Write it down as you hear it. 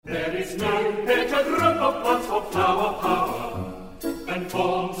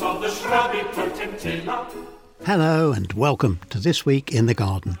Hello and welcome to This Week in the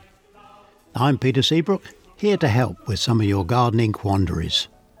Garden. I'm Peter Seabrook, here to help with some of your gardening quandaries.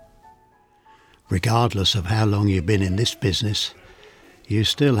 Regardless of how long you've been in this business, you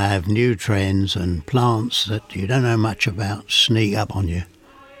still have new trends and plants that you don't know much about sneak up on you.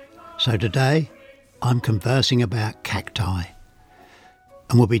 So today, I'm conversing about cacti,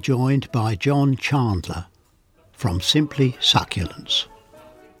 and we'll be joined by John Chandler from Simply Succulents.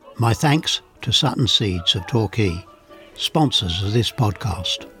 My thanks to Sutton Seeds of Torquay, sponsors of this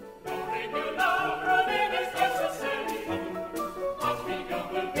podcast.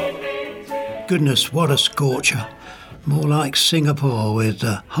 Goodness, what a scorcher. More like Singapore with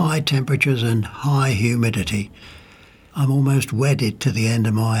high temperatures and high humidity. I'm almost wedded to the end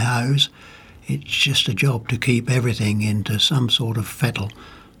of my hose. It's just a job to keep everything into some sort of fettle,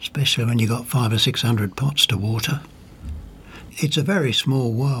 especially when you've got 500 or 600 pots to water. It's a very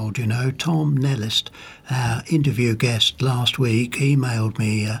small world, you know. Tom Nellist, our interview guest last week, emailed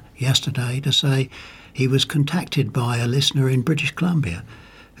me yesterday to say he was contacted by a listener in British Columbia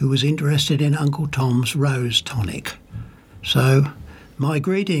who was interested in Uncle Tom's Rose Tonic. So, my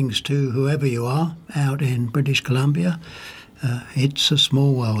greetings to whoever you are out in British Columbia. It's a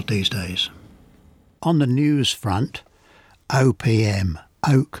small world these days. On the news front, OPM,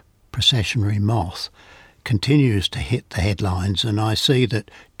 Oak Processionary Moth, continues to hit the headlines, and I see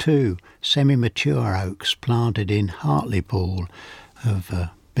that 2 semi-mature oaks planted in Hartlepool have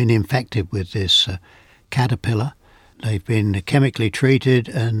been infected with this caterpillar. They've been chemically treated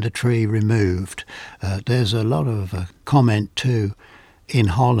and the tree removed. There's a lot of comment too in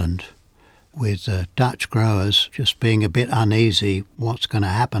Holland with Dutch growers just being a bit uneasy what's going to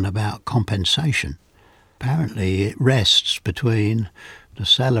happen about compensation. Apparently it rests between the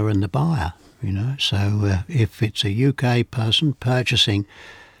seller and the buyer. You know, so if it's a UK person purchasing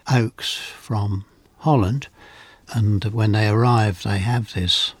oaks from Holland, and when they arrive they have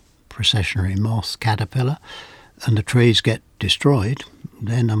this processionary moth caterpillar, and the trees get destroyed,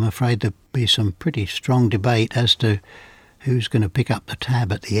 then I'm afraid there'll be some pretty strong debate as to who's going to pick up the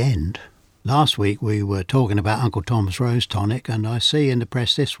tab at the end. Last week we were talking about Uncle Tom's Rose Tonic, and I see in the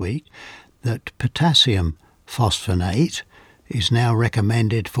press this week that potassium phosphonate is now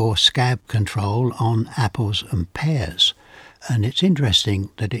recommended for scab control on apples and pears. And it's interesting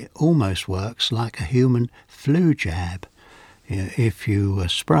that it almost works like a human flu jab. If you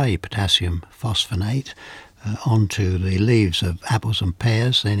spray potassium phosphonate onto the leaves of apples and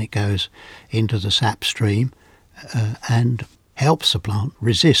pears, then it goes into the sap stream and helps the plant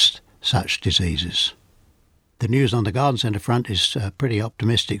resist such diseases. The news on the garden centre front is pretty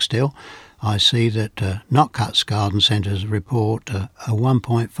optimistic still. I see that Notcuts Garden Centres report a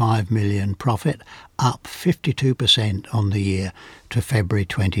 1.5 million profit, up 52% on the year to February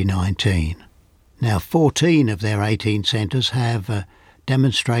 2019. Now 14 of their 18 centres have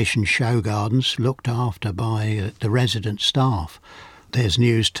demonstration show gardens looked after by the resident staff. There's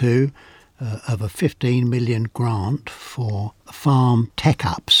news too of a 15 million grant for farm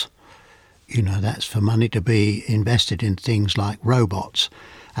tech-ups. You know, that's for money to be invested in things like robots.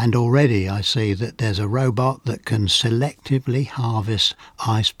 And already I see that there's a robot that can selectively harvest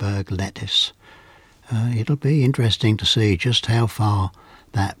iceberg lettuce. It'll be interesting to see just how far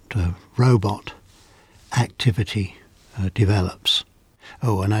that robot activity develops.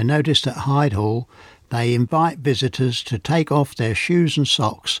 Oh, and I noticed at Hyde Hall they invite visitors to take off their shoes and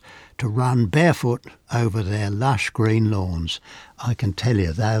socks to run barefoot over their lush green lawns. I can tell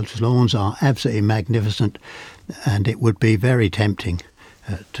you those lawns are absolutely magnificent, and it would be very tempting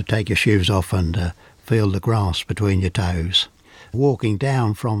to take your shoes off and feel the grass between your toes. Walking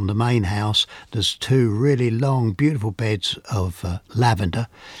down from the main house, there's 2 really long, beautiful beds of lavender,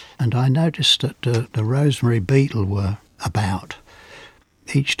 and I noticed that the rosemary beetle were about.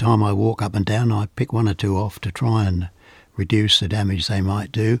 Each time I walk up and down, I pick 1 or 2 off to try and reduce the damage they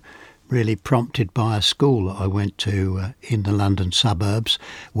might do, really prompted by a school that I went to in the London suburbs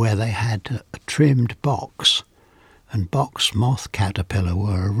where they had a trimmed box, and box moth caterpillar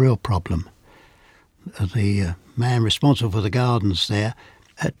were a real problem. The man responsible for the gardens there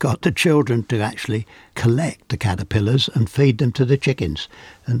had got the children to actually collect the caterpillars and feed them to the chickens,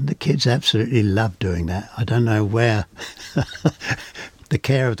 and the kids absolutely loved doing that. I don't know where the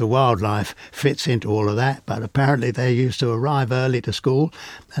care of the wildlife fits into all of that, but apparently they used to arrive early to school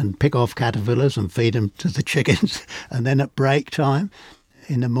and pick off caterpillars and feed them to the chickens, and then at break time,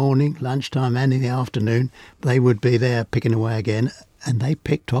 in the morning, lunchtime and in the afternoon, they would be there picking away again, and they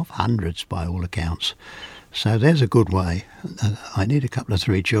picked off hundreds by all accounts. So there's a good way. I need a couple of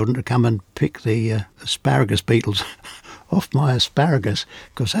 3 children to come and pick the asparagus beetles off my asparagus,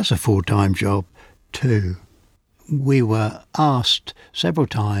 because that's a full-time job too. We were asked several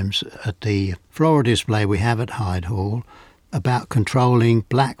times at the floral display we have at Hyde Hall about controlling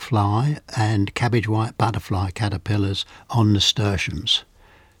black fly and cabbage white butterfly caterpillars on nasturtiums.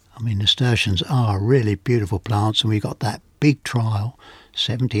 I mean, nasturtiums are really beautiful plants, and we got that big trial,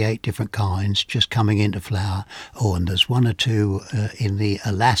 78 different kinds just coming into flower. Oh, and there's one or two in the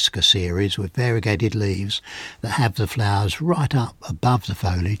Alaska series with variegated leaves that have the flowers right up above the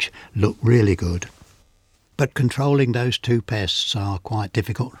foliage, look really good. But controlling those two pests are quite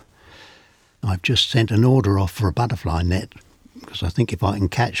difficult. I've just sent an order off for a butterfly net because I think if I can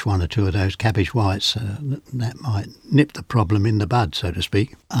catch one or two of those cabbage whites, that might nip the problem in the bud, so to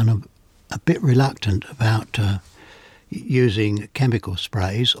speak. And I'm a bit reluctant about using chemical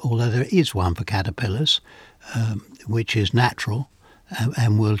sprays, although there is one for caterpillars, which is natural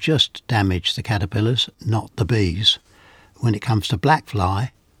and will just damage the caterpillars, not the bees. When it comes to black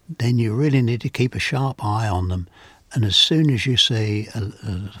fly, then you really need to keep a sharp eye on them. And as soon as you see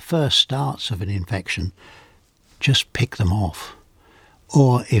the first starts of an infection, just pick them off.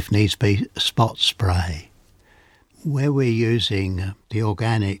 Or, if needs be, spot spray. Where we're using the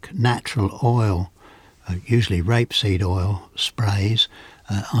organic natural oil, usually rapeseed oil sprays,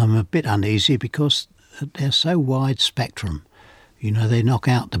 I'm a bit uneasy because they're so wide spectrum. You know, they knock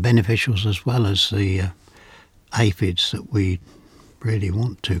out the beneficials as well as the aphids that we really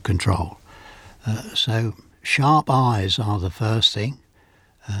want to control. So sharp eyes are the first thing,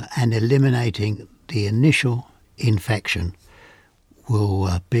 and eliminating the initial infection will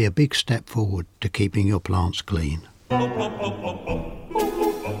be a big step forward to keeping your plants clean.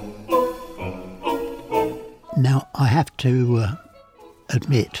 Now, I have to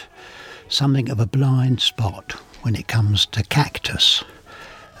admit something of a blind spot when it comes to cactus.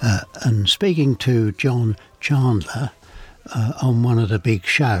 And speaking to John Chandler on one of the big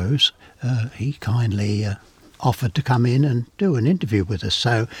shows, he kindly offered to come in and do an interview with us.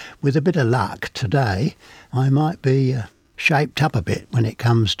 So with a bit of luck today, I might be shaped up a bit when it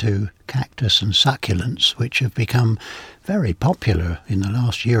comes to cactus and succulents, which have become very popular in the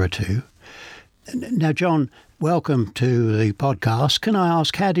last year or two. Now, John, welcome to the podcast. Can I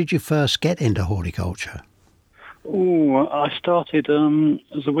ask, how did you first get into horticulture? Oh, I started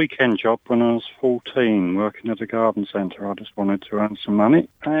as a weekend job when I was 14, working at a garden centre. I just wanted to earn some money,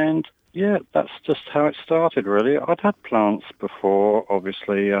 and yeah, that's just how it started, really. I'd had plants before,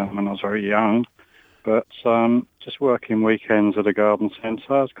 obviously, when I was very young, but just working weekends at a garden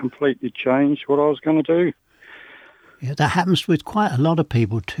centre has completely changed what I was going to do. Yeah, that happens with quite a lot of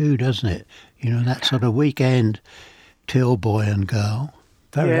people too, doesn't it? You know, that sort of weekend till boy and girl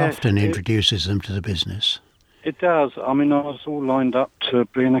very often introduces them to the business. It does. I mean, I was all lined up to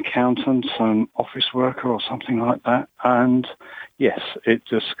be an accountant, an office worker or something like that. And yes, it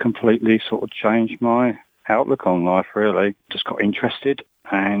just completely sort of changed my outlook on life, really. Just got interested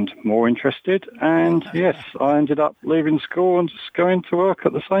and more interested. And yes, I ended up leaving school and just going to work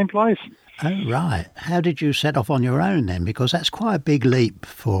at the same place. Oh, right. How did you set off on your own then? Because that's quite a big leap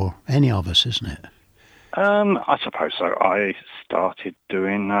for any of us, isn't it? I suppose so. I started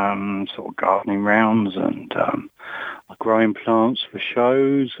doing sort of gardening rounds and growing plants for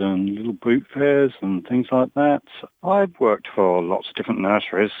shows and little boot fairs and things like that. I've worked for lots of different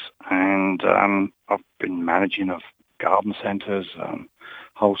nurseries, and I've been managing of garden centres,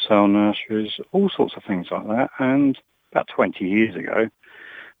 wholesale nurseries, all sorts of things like that. And about 20 years ago,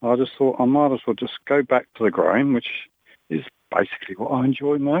 I just thought I might as well just go back to the growing, which is basically what I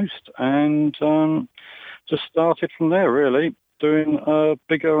enjoy most, and just started from there, really, doing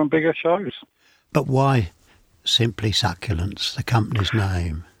bigger and bigger shows. But why Simply Succulents, the company's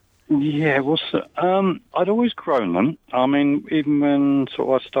name? Yeah, well, I'd always grown them. I mean, even when sort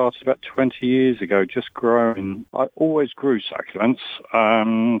of I started about 20 years ago, just growing, I always grew succulents.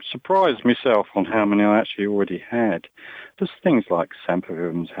 Surprised myself on how many I actually already had. Just things like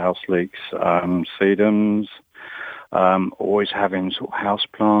sempervivums, house leeks, sedums, always having sort of house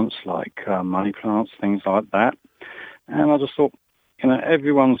plants like money plants, things like that. And I just thought, you know,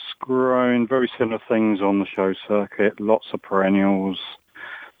 everyone's growing very similar things on the show circuit, lots of perennials.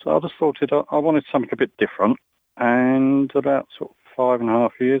 So I just thought I wanted something a bit different. And about sort of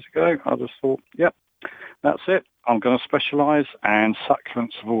 5.5 years ago, I just thought, yep, that's it. I'm going to specialise, and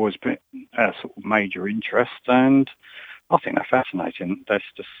succulents have always been a sort of major interest, and I think they're fascinating. There's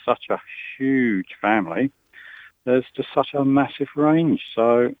just such a huge family. there's just such a massive range.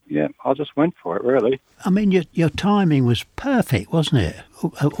 So, yeah, I just went for it, really. I mean, your timing was perfect, wasn't it?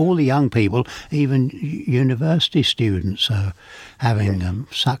 All the young people, even university students, having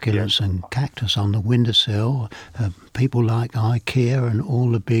succulents and cactus on the windowsill. People like IKEA and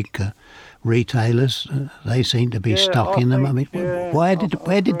all the big retailers, they seem to be stocking them. I mean, where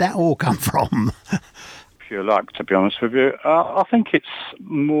did that all come from? Pure luck, to be honest with you. I think it's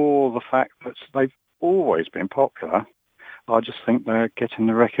more the fact that they've always been popular. I just think they're getting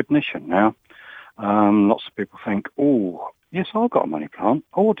the recognition now. Lots of people think, oh, yes, I've got a money plant.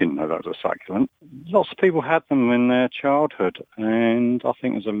 Oh, I didn't know that was a succulent. Lots of people had them in their childhood, and I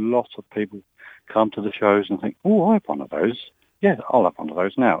think there's a lot of people come to the shows and think, oh, I have one of those. Yeah, I'll have one of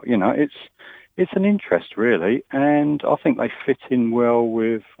those now. You know, it's an interest, really, and I think they fit in well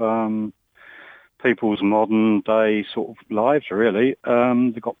with people's modern day sort of lives, really.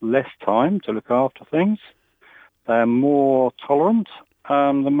 They've got less time to look after things. They're more tolerant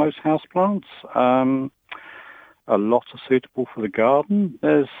than most houseplants. A lot are suitable for the garden.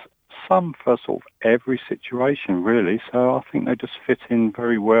 There's some for sort of every situation, really. So I think they just fit in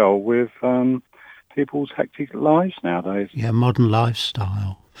very well with people's hectic lives nowadays. Yeah, modern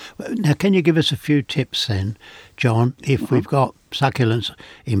lifestyle. Now, can you give us a few tips then, John, if we've got succulents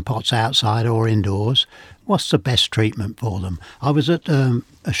in pots outside or indoors, what's the best treatment for them? I was at a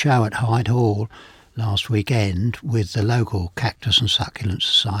show at Hyde Hall last weekend with the local Cactus and Succulent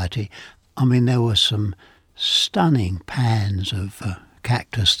Society. I mean, there were some stunning pans of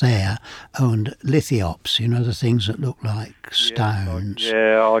cactus there, and lithiops, you know, the things that look like stones.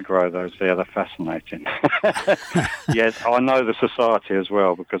 Yeah, I grow those. Yeah, they're fascinating. Yes, I know the society as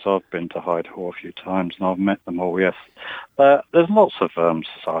well because I've been to Hyde Hall a few times and I've met them all, yes. There's lots of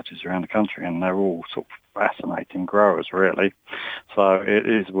societies around the country and they're all sort of fascinating growers, really. So it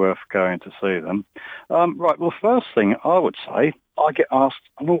is worth going to see them. Right, well, first thing I would say, I get asked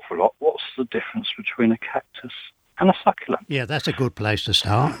an awful lot, what's the difference between a cactus and a succulent? Yeah, that's a good place to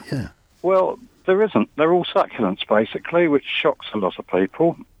start. Yeah. Well, there isn't. They're all succulents, basically, which shocks a lot of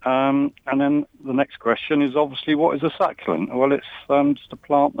people. And then the next question is obviously, what is a succulent? Well, it's just a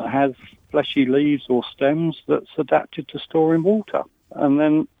plant that has fleshy leaves or stems that's adapted to storing water. And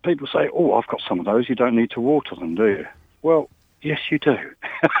then people say, oh, I've got some of those. You don't need to water them, do you? Well, yes, you do.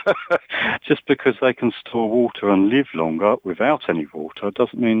 Just because they can store water and live longer without any water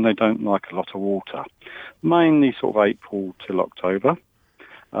doesn't mean they don't like a lot of water. Mainly sort of April till October.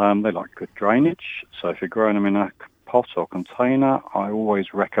 They like good drainage. So if you're growing them in a pot or container, I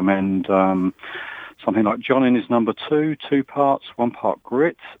always recommend something like John Innes number 2, 2 parts, 1 part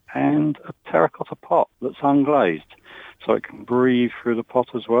grit, and a terracotta pot that's unglazed. So it can breathe through the pot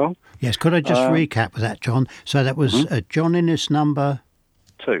as well. Yes, could I just recap with that, John? So that was John Innes number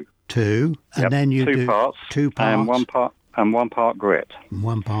 2. 2, and then you do parts, 2 parts. And 1 part grit.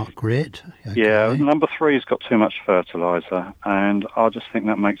 1 part grit. Okay. Yeah, number 3's got too much fertiliser, and I just think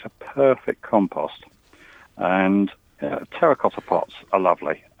that makes a perfect compost. And terracotta pots are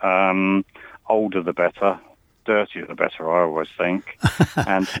lovely. Older the better. Dirtier the better, I always think.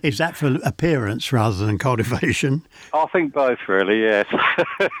 And is that for appearance rather than cultivation? I think both, really, yes.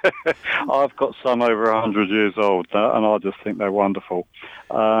 I've got some over 100 years old, and I just think they're wonderful.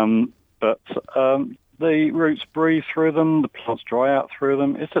 But the roots breathe through them, the plants dry out through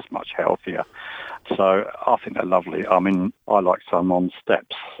them. It's just much healthier. So I think they're lovely. I mean, I like some on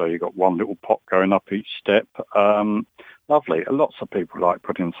steps, so you've got one little pot going up each step. Lovely. Lots of people like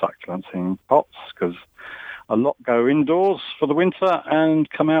putting succulents in pots because a lot go indoors for the winter and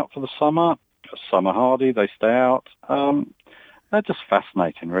come out for the summer. Summer hardy, they stay out. They're just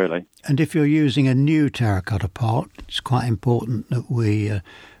fascinating, really. And if you're using a new terracotta pot, it's quite important that we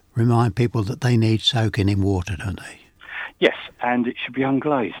remind people that they need soaking in water, don't they? Yes, and it should be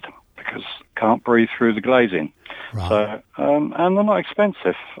unglazed because it can't breathe through the glazing. Right. So, and they're not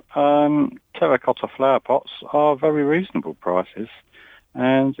expensive. Terracotta flower pots are very reasonable prices,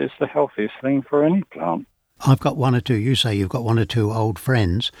 and it's the healthiest thing for any plant. I've got 1 or 2. You say you've got 1 or 2 old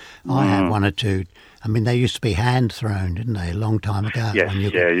friends. I have 1 or 2. I mean, they used to be hand thrown, didn't they, a long time ago? Yes,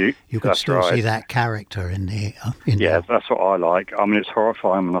 you could still see that character in the. That's what I like. I mean, it's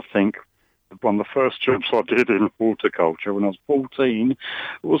horrifying when I think one of the first jobs I did in horticulture when I was 14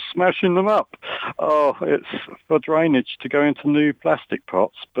 was smashing them up. Oh, it's for drainage to go into new plastic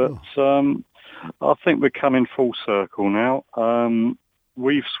pots, but I think we're coming full circle now.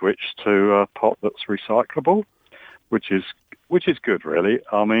 We've switched to a pot that's recyclable, which is good, really.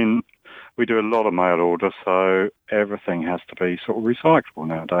 I mean, we do a lot of mail order, so everything has to be sort of recyclable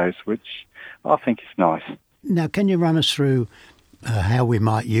nowadays, which I think is nice. Now, can you run us through how we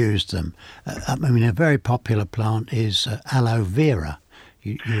might use them. I mean, a very popular plant is aloe vera.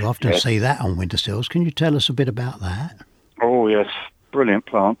 You often see that on windowsills. Can you tell us a bit about that? Oh, yes. Brilliant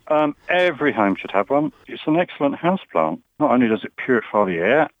plant. Every home should have one. It's an excellent house plant. Not only does it purify the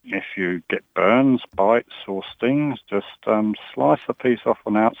air, if you get burns, bites or stings, just slice a piece off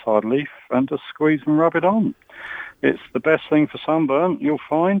an outside leaf and just squeeze and rub it on. It's the best thing for sunburn, you'll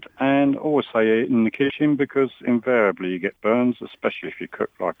find, and always say it in the kitchen because invariably you get burns, especially if you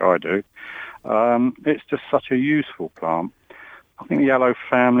cook like I do. It's just such a useful plant. I think the aloe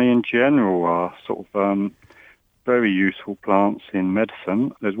family in general are sort of very useful plants in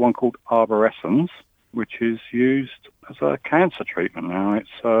medicine. There's one called arborescens, which is used as a cancer treatment now. It's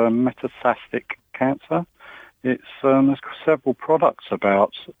metastatic cancer. It's there's several products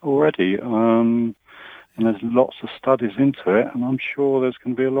about already, and there's lots of studies into it, and I'm sure there's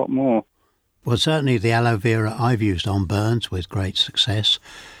going to be a lot more. Well, certainly the aloe vera I've used on burns with great success.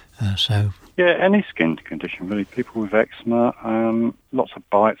 Yeah, any skin condition, really. People with eczema, lots of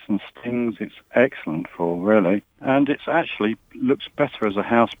bites and stings, it's excellent for, really. And it actually looks better as a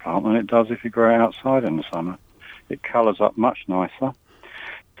houseplant than it does if you grow it outside in the summer. It colours up much nicer.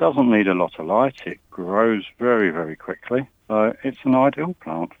 Doesn't need a lot of light. It grows very, very quickly. So it's an ideal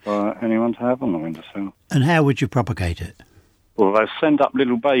plant for anyone to have on the windowsill. And how would you propagate it? Well, they send up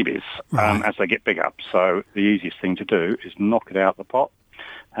little babies Right. as they get big up. So the easiest thing to do is knock it out the pot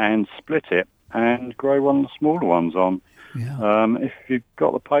and split it and grow one of the smaller ones on. Yeah. If you've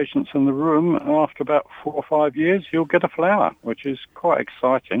got the patience in the room, after about 4 or 5 years, you'll get a flower, which is quite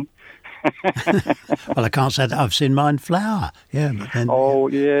exciting. Well, I can't say that I've seen mine flower. Yeah, but then... Oh,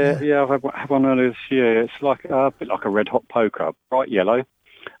 yeah, I've had one earlier this year. It's like a bit like a red hot poker, bright yellow,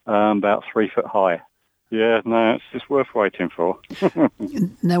 about 3 foot high. Yeah, no, it's worth waiting for.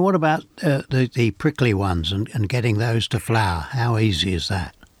 Now, what about the prickly ones and getting those to flower? How easy is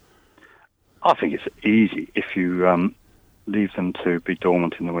that? I think it's easy if you leave them to be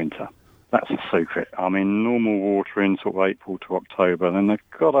dormant in the winter. That's the secret. I mean, normal watering sort of April to October, then they've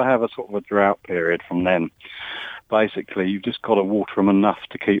got to have a sort of a drought period from then. Basically, you've just got to water them enough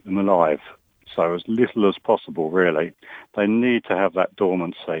to keep them alive. So as little as possible, really. They need to have that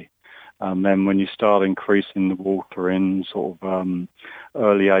dormancy. And then when you start increasing the water in sort of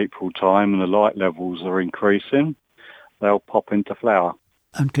early April time and the light levels are increasing, they'll pop into flower.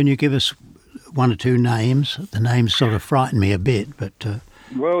 And can you give us one or two names? The names sort of frighten me a bit, but...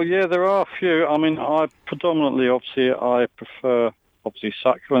 Well, yeah, there are a few. I mean, I prefer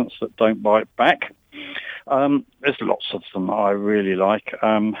succulents that don't bite back. There's lots of them I really like.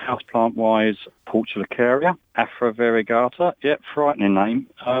 Houseplant-wise, Portulacaria, Afra variegata. Yep, frightening name.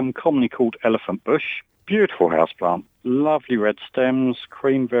 Commonly called elephant bush. Beautiful houseplant. Lovely red stems,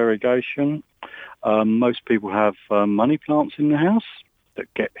 cream variegation. Most people have money plants in the house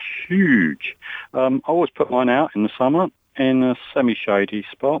that get huge. I always put mine out in the summer in a semi-shady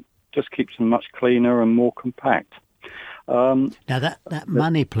spot. Just keeps them much cleaner and more compact. Now, that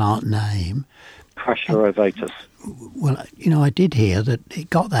money plant name... Crasher ovatus. Well, I did hear that it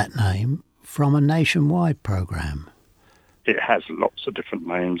got that name from a nationwide programme. It has lots of different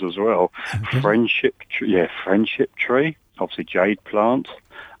names as well. Friendship tree, obviously jade plant.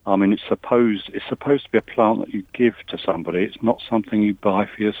 I mean, it's supposed to be a plant that you give to somebody. It's not something you buy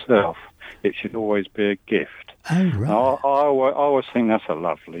for yourself. It should always be a gift. Oh, right. I always think that's a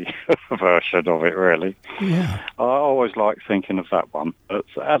lovely version of it, really. Yeah. I always like thinking of that one. But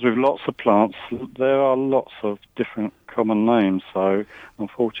as with lots of plants, there are lots of different common names, so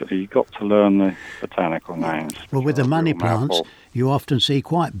unfortunately you've got to learn the botanical names. Well, with the money plants, you often see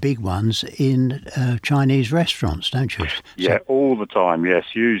quite big ones in Chinese restaurants, don't you? Yeah, all the time, yes.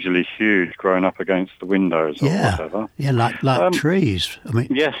 Usually huge, growing up against the windows or whatever. Yeah, like trees. I mean,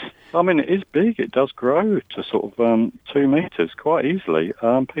 yes. I mean, it is big. It does grow to sort of 2 metres quite easily.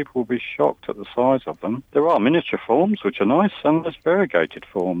 People will be shocked at the size of them. There are miniature forms, which are nice, and there's variegated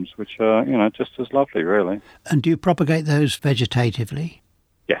forms, which are, just as lovely, really. And do you propagate those vegetatively?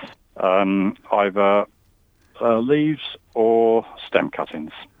 Yes. Either leaves or stem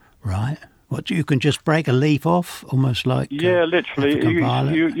cuttings. Right. What, you can just break a leaf off, almost like... Yeah, literally.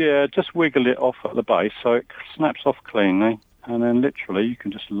 You just wiggle it off at the base so it snaps off cleanly. And then literally you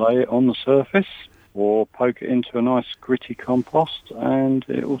can just lay it on the surface or poke it into a nice gritty compost and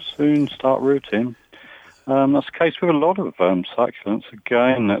it will soon start rooting. That's the case with a lot of succulents.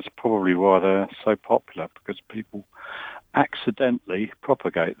 Again, that's probably why they're so popular, because people accidentally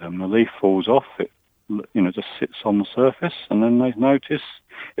propagate them. The leaf falls off, it just sits on the surface, and then they notice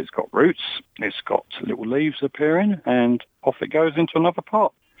it's got roots, it's got little leaves appearing, and off it goes into another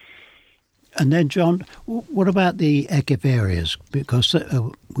pot. And then, John, what about the echeverias? Because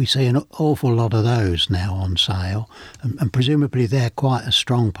we see an awful lot of those now on sale, and presumably they're quite a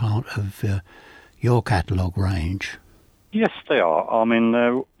strong part of your catalogue range. Yes, they are. I mean,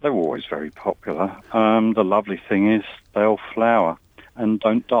 they're always very popular. The lovely thing is they'll flower and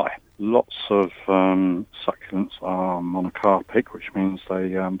don't die. Lots of succulents are monocarpic, which means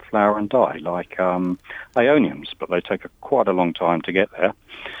they flower and die, like aeoniums, but they take quite a long time to get there.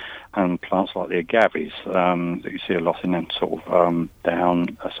 And plants like the agaves that you see a lot in them sort of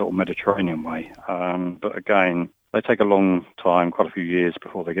down a sort of Mediterranean way. But again, they take a long time, quite a few years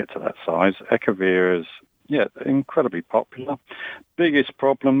before they get to that size. Echeverias, yeah, incredibly popular. Biggest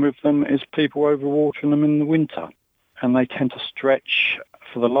problem with them is people overwatering them in the winter, and they tend to stretch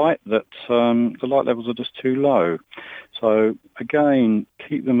for the light. That the light levels are just too low. So again,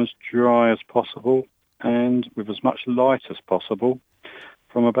 keep them as dry as possible and with as much light as possible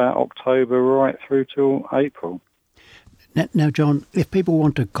from about October right through till April. Now, John, if people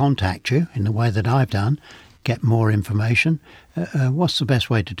want to contact you in the way that I've done, get more information, what's the best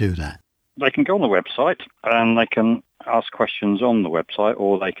way to do that? They can go on the website and they can ask questions on the website,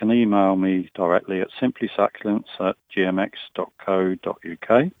 or they can email me directly at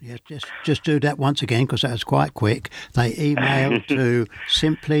simplysucculents@gmx.co.uk. Yes, just do that once again, because that was quite quick. They email to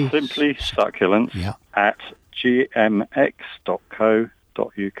simplysucculents at gmx.co.uk.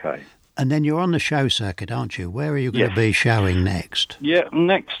 And then you're on the show circuit, aren't you? Where are you going to be showing next? Yeah,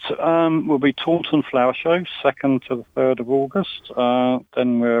 next will be Taunton Flower Show, 2nd to the 3rd of August.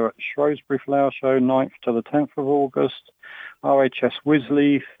 Then we're at Shrewsbury Flower Show, 9th to the 10th of August. RHS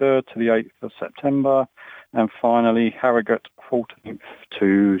Wisley, 3rd to the 8th of September. And finally, Harrogate, 14th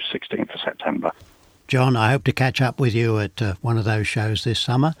to 16th of September. John, I hope to catch up with you at one of those shows this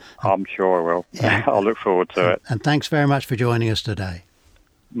summer. I'm sure I will. Yeah. I'll look forward to it. And thanks very much for joining us today.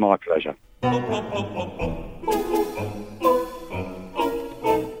 My pleasure.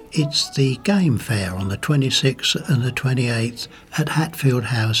 It's the Game Fair on the 26th and the 28th at Hatfield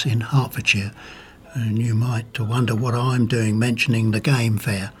House in Hertfordshire. And you might wonder what I'm doing mentioning the Game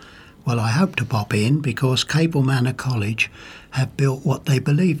Fair. Well, I hope to pop in because Capel Manor College have built what they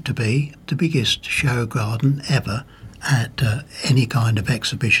believe to be the biggest show garden ever at any kind of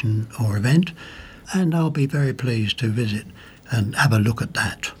exhibition or event. And I'll be very pleased to visit and have a look at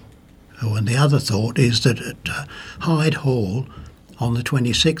that. Oh, and the other thought is that at Hyde Hall on the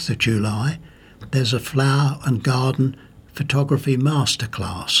 26th of July, there's a flower and garden photography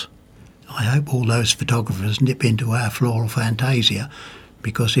masterclass. I hope all those photographers nip into our Floral Fantasia,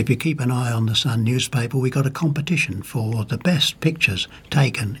 because if you keep an eye on the Sun newspaper, we got a competition for the best pictures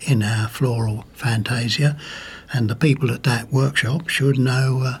taken in our Floral Fantasia, and the people at that workshop should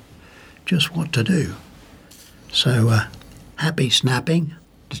know just what to do. So, happy snapping.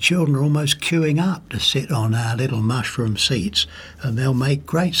 The children are almost queuing up to sit on our little mushroom seats, and they'll make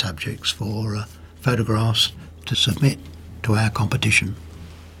great subjects for photographs to submit to our competition.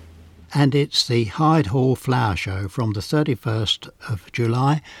 And it's the Hyde Hall Flower Show from the 31st of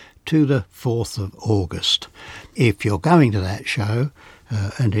July to the 4th of August. If you're going to that show,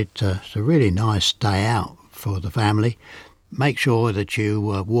 and it's a really nice day out for the family, make sure that you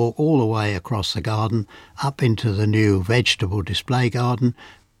walk all the way across the garden up into the new vegetable display garden,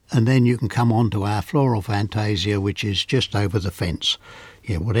 and then you can come on to our Floral Fantasia, which is just over the fence.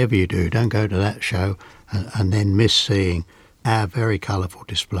 Yeah, whatever you do, don't go to that show and then miss seeing our very colourful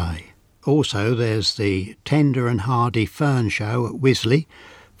display. Also, there's the Tender and Hardy Fern Show at Wisley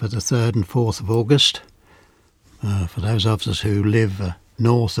for the 3rd and 4th of August. For those of us who live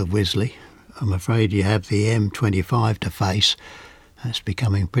north of Wisley, I'm afraid you have the M25 to face. That's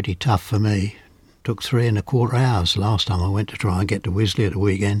becoming pretty tough for me. Took 3¼ hours last time I went to try and get to Wisley at the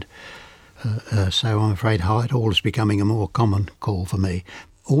weekend. So I'm afraid Hyde Hall is becoming a more common call for me.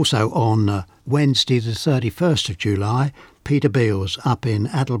 Also on Wednesday the 31st of July, Peter Beals up in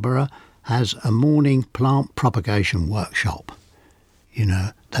Attleborough has a morning plant propagation workshop. You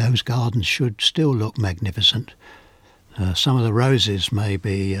know, those gardens should still look magnificent. Some of the roses may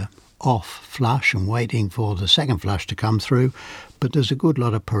be off flush and waiting for the second flush to come through, but there's a good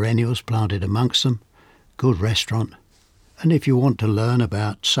lot of perennials planted amongst them. Good restaurant. And if you want to learn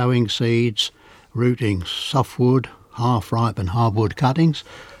about sowing seeds, rooting softwood, half-ripe and hardwood cuttings,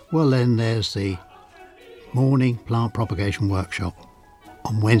 well then there's the morning plant propagation workshop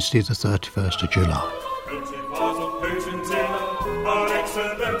on Wednesday the 31st of July.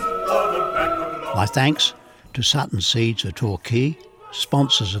 My thanks to Sutton Seeds of Torquay,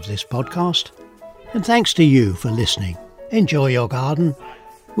 sponsors of this podcast, and thanks to you for listening. Enjoy your garden.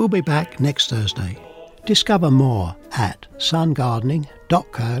 We'll be back next Thursday. Discover more at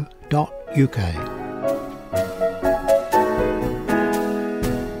sungardening.co.uk. UK.